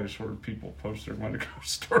only place where people post their Wendigo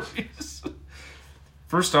stories.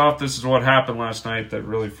 First off, this is what happened last night that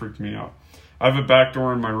really freaked me out. I have a back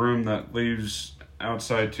door in my room that leads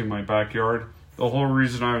outside to my backyard. The whole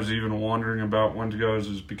reason I was even wondering about Wendigos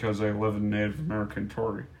is because I live in Native American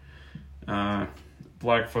Tory.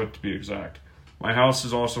 Blackfoot to be exact. My house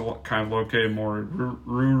is also kind of located more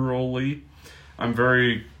rurally. I'm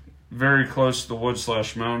very, very close to the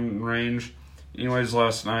wood/mountain range. Anyways,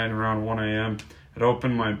 last night around 1 a.m., I'd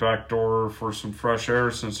opened my back door for some fresh air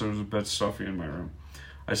since it was a bit stuffy in my room.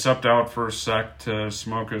 I stepped out for a sec to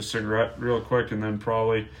smoke a cigarette real quick, and then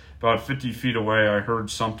probably about 50 feet away, I heard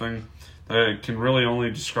something that I can really only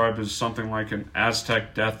describe as something like an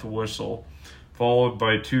Aztec death whistle, followed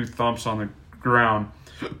by 2 thumps on the ground.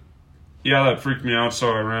 Yeah, that freaked me out,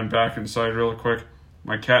 so I ran back inside real quick.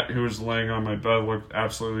 My cat, who was laying on my bed, looked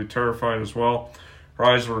absolutely terrified as well. Her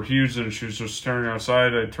eyes were huge and she was just staring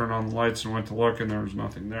outside. I turned on the lights and went to look, and there was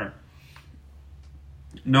nothing there.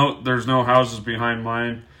 Note, there's no houses behind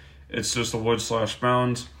mine. It's just the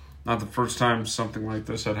wood/mountains. Not the first time something like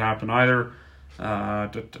this had happened either.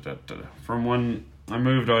 From when I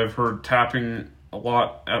moved, I've heard tapping a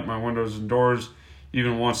lot at my windows and doors.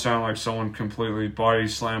 Even once sounded like someone completely body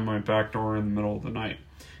slammed my back door in the middle of the night.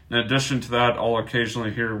 In addition to that, I'll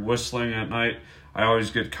occasionally hear whistling at night. I always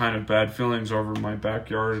get kind of bad feelings over my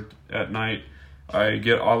backyard at night. I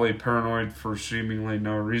get oddly paranoid for seemingly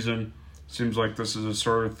no reason. Seems like this is a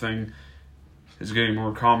sort of thing is getting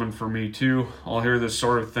more common for me too. I'll hear this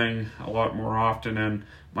sort of thing a lot more often, and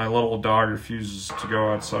my little dog refuses to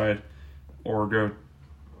go outside or go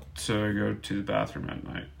to the bathroom at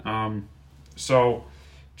night. So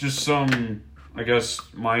just some, I guess,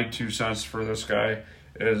 my 2 cents for this guy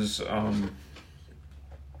is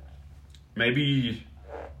maybe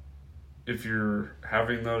if you're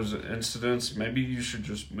having those incidents, maybe you should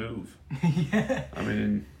just move. Yeah. I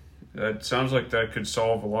mean, that sounds like that could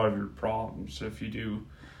solve a lot of your problems if you do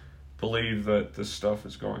believe that this stuff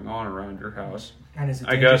is going on around your house. And is it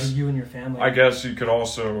danger to you and your family? I guess you could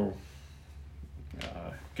also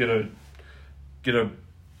get a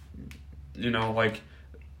like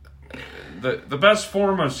the best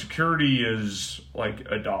form of security is like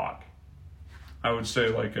a dog. I would say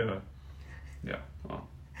like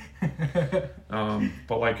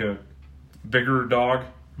but like a bigger dog,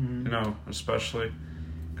 especially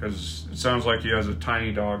because it sounds like he has a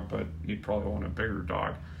tiny dog, but he'd probably want a bigger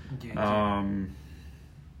dog. Yeah.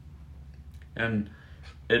 And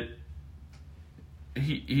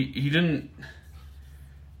he didn't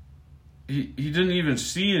even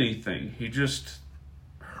see anything. He just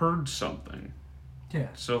heard something. Yeah.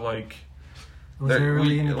 So like, was there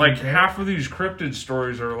really anything like there? half of these cryptid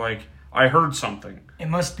stories are like, I heard something. It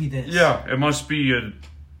must be this. Yeah, it must be a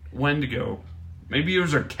Wendigo. Maybe it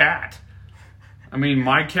was a cat. I mean,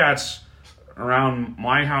 my cats around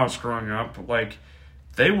my house growing up, like,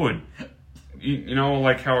 they would,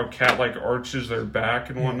 like how a cat, like, arches their back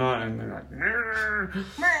and whatnot, and they're like,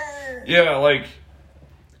 yeah, like,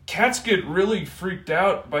 cats get really freaked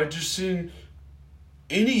out by just seeing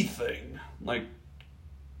anything. Like,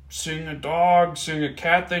 seeing a dog, seeing a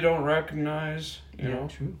cat they don't recognize, you know?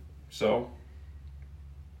 True. So,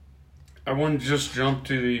 I wouldn't just jump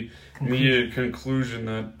to the immediate conclusion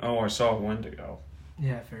that, I saw a Wendigo.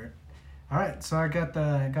 Yeah, fair. All right, so I got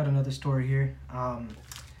another story here,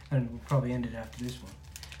 and we'll probably end it after this one.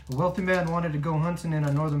 A wealthy man wanted to go hunting in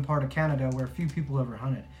a northern part of Canada where few people ever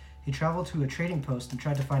hunted. He traveled to a trading post and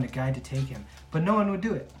tried to find a guide to take him, but no one would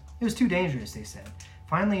do it. It was too dangerous, they said.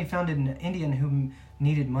 Finally, he found an Indian who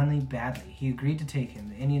needed money badly. He agreed to take him.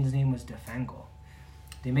 The Indian's name was Defango.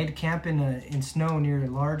 They made camp in snow near a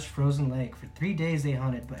large frozen lake. For 3 days they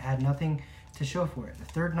hunted, but had nothing to show for it. The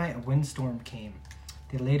third night, a windstorm came.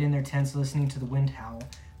 They laid in their tents listening to the wind howl.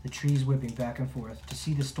 the trees whipping back and forth. To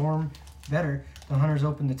see the storm better, the hunters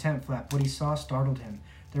opened the tent flap. What he saw startled him.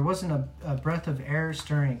 There wasn't a breath of air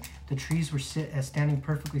stirring. The trees were standing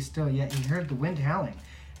perfectly still, yet he heard the wind howling.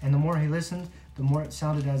 And the more he listened, the more it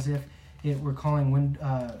sounded as if it were calling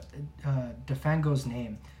Defango's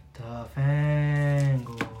name.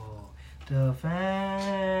 Defango,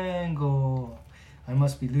 Defango. I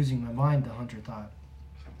must be losing my mind, the hunter thought.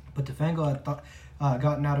 But Defango had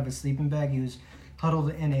gotten out of his sleeping bag. He was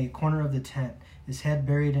huddled in a corner of the tent, his head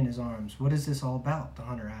buried in his arms. What is this all about? The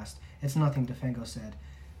hunter asked. It's nothing, Defango said.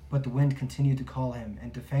 But the wind continued to call him,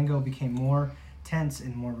 and Defango became more tense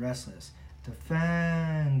and more restless.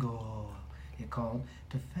 Defango, it called.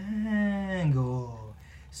 Defango.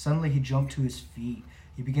 Suddenly he jumped to his feet.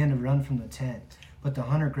 He began to run from the tent, but the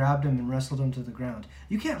hunter grabbed him and wrestled him to the ground.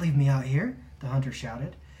 You can't leave me out here, the hunter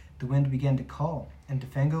shouted. The wind began to call, and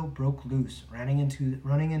Defango broke loose, running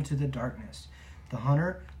into the darkness. The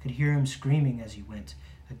hunter could hear him screaming as he went.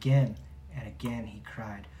 Again and again he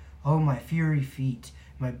cried, "Oh, my fiery feet,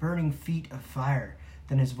 my burning feet of fire."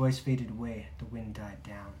 Then his voice faded away. The wind died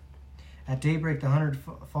down. At daybreak, the hunter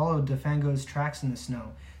followed Defango's tracks in the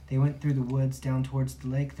snow. They went through the woods, down towards the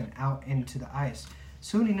lake, then out into the ice.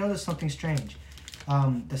 Soon he noticed something strange.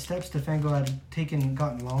 The steps Defango had taken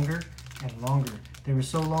gotten longer and longer. They were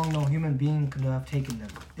so long no human being could have taken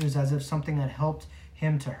them. It was as if something had helped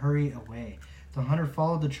him to hurry away. The hunter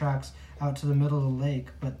followed the tracks out to the middle of the lake,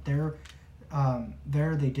 but there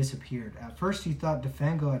they disappeared. At first he thought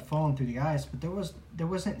Defango had fallen through the ice, but there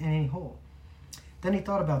wasn't any hole. Then he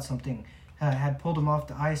thought about something had pulled him off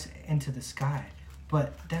the ice into the sky.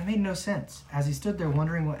 But that made no sense. As he stood there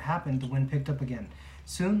wondering what happened, the wind picked up again.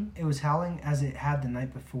 Soon it was howling as it had the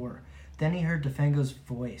night before. Then he heard Defango's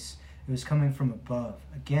voice. It was coming from above.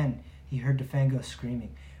 Again he heard Defango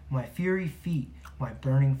screaming, "My fiery feet, my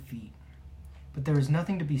burning feet." But there was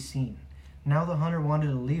nothing to be seen. Now the hunter wanted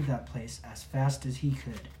to leave that place as fast as he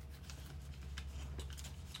could.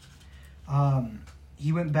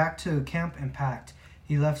 He went back to camp and packed.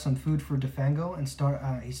 He left some food for Defango and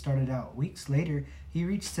he started out. Weeks later, he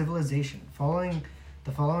reached civilization.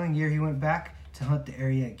 The following year, he went back to hunt the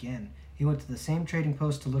area again. He went to the same trading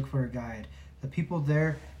post to look for a guide. The people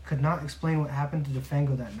there could not explain what happened to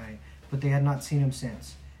Defango that night, but they had not seen him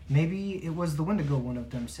since. Maybe it was the Wendigo, one of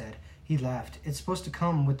them said. He laughed. It's supposed to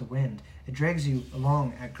come with the wind. It drags you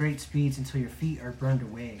along at great speeds until your feet are burned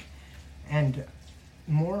away. And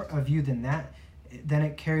more of you than that, then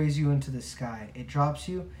it carries you into the sky. It drops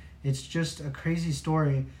you. It's just a crazy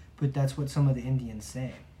story, but that's what some of the Indians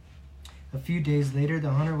say. A few days later,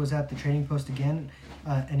 the hunter was at the trading post again.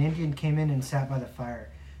 An Indian came in and sat by the fire.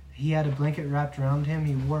 He had a blanket wrapped around him.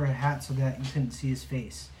 He wore a hat so that you couldn't see his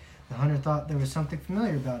face. The hunter thought there was something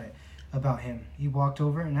familiar about him. He walked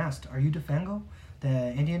over and asked, "Are you Defango?"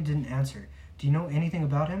 The Indian didn't answer. "Do you know anything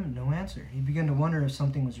about him?" No answer. He began to wonder if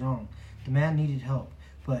something was wrong. The man needed help,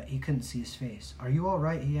 but he couldn't see his face. "Are you all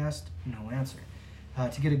right?" he asked. No answer.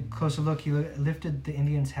 To get a closer look, he lifted the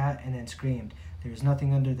Indian's hat and then screamed. There was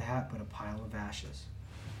nothing under the hat but a pile of ashes.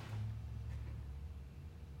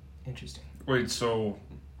 Interesting. Wait, so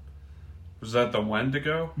was that the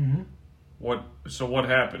Wendigo? Mm-hmm. What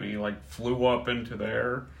happened? He flew up into the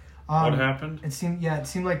air? What happened? It seemed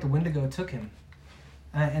like the Wendigo took him.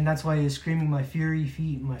 And that's why he was screaming, "My fiery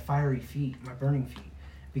feet, my fiery feet, my burning feet."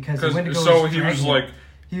 Because the Wendigo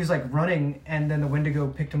he was running, and then the Wendigo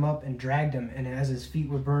picked him up and dragged him, and as his feet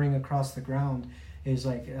were burning across the ground, it was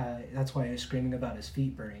that's why he was screaming about his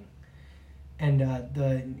feet burning. And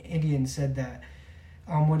the Indian said that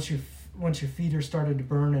once your feet are started to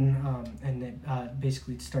burn and it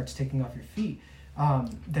basically starts taking off your feet,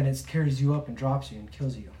 then it carries you up and drops you and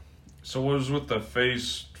kills you. So what was with the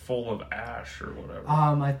face full of ash or whatever?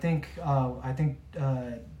 I think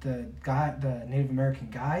the Native American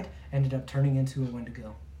guide ended up turning into a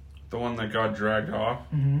Wendigo. The one that got dragged off?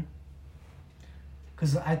 Mm-hmm.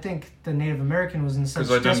 Because I think the Native American was in such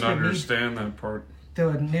desperate need. Because I didn't understand that part.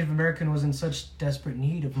 The Native American was in such desperate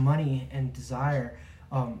need of money and desire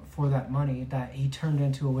for that money that he turned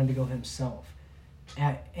into a Wendigo himself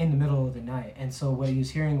in the middle of the night. And so what he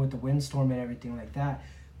was hearing with the windstorm and everything like that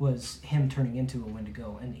was him turning into a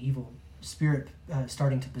Wendigo, an evil spirit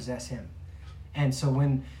starting to possess him. And so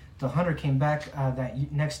when the hunter came back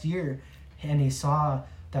that next year and he saw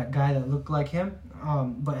that guy that looked like him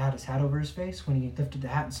but had his hat over his face, when he lifted the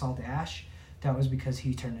hat and saw the ash, that was because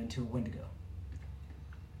he turned into a Wendigo.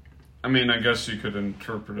 I mean, I guess you could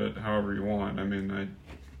interpret it however you want. I mean,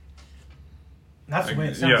 that's the way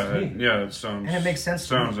it sounds to me. Yeah, it sounds... And it makes sense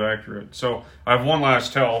to me. Sounds accurate. So, I have one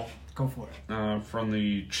last tell. Go for it. From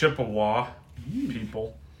the Chippewa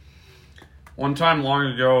people. One time long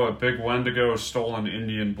ago, a big Wendigo stole an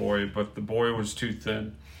Indian boy, but the boy was too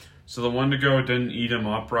thin. So the Wendigo didn't eat him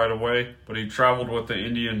up right away, but he traveled with the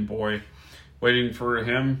Indian boy, waiting for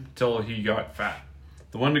him till he got fat.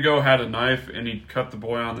 The Wendigo had a knife, and he cut the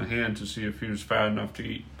boy on the hand to see if he was fat enough to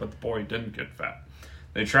eat, but the boy didn't get fat.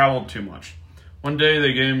 They traveled too much. One day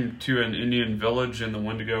they came to an Indian village, and the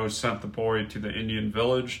Wendigo sent the boy to the Indian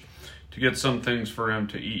village to get some things for him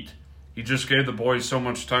to eat. He just gave the boy so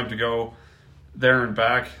much time to go there and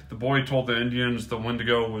back. The boy told the Indians the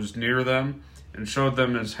Wendigo was near them and showed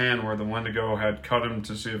them his hand where the Wendigo had cut him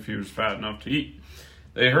to see if he was fat enough to eat.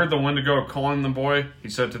 They heard the Wendigo calling the boy. He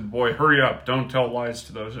said to the boy, "Hurry up, don't tell lies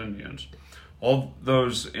to those Indians." All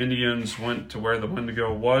those Indians went to where the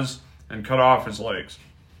Wendigo was and cut off his legs.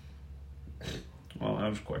 Well, that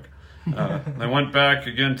was quick. They went back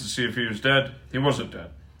again to see if he was dead. He wasn't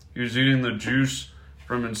dead. He was eating the juice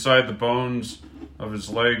from inside the bones of his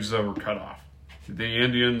legs that were cut off. The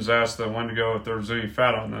Indians asked the Wendigo if there was any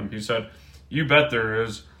fat on them. He said, "You bet there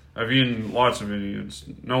is. I've eaten lots of Indians.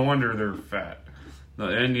 No wonder they're fat."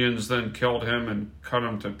 The Indians then killed him and cut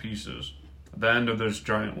him to pieces at the end of this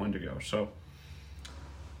giant Wendigo. So,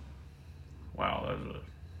 wow,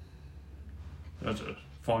 that's a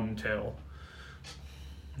fun tale.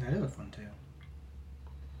 That is a fun tale.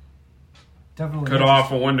 Definitely. Cut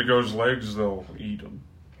off a Wendigo's legs, they'll eat them.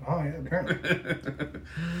 Oh, yeah, apparently.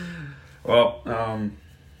 Well,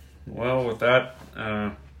 with that,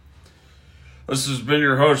 this has been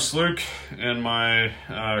your host, Luke, and my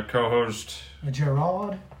co-host,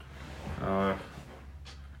 Gerard.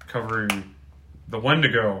 Covering the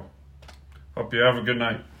Wendigo. Hope you have a good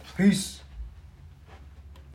night. Peace.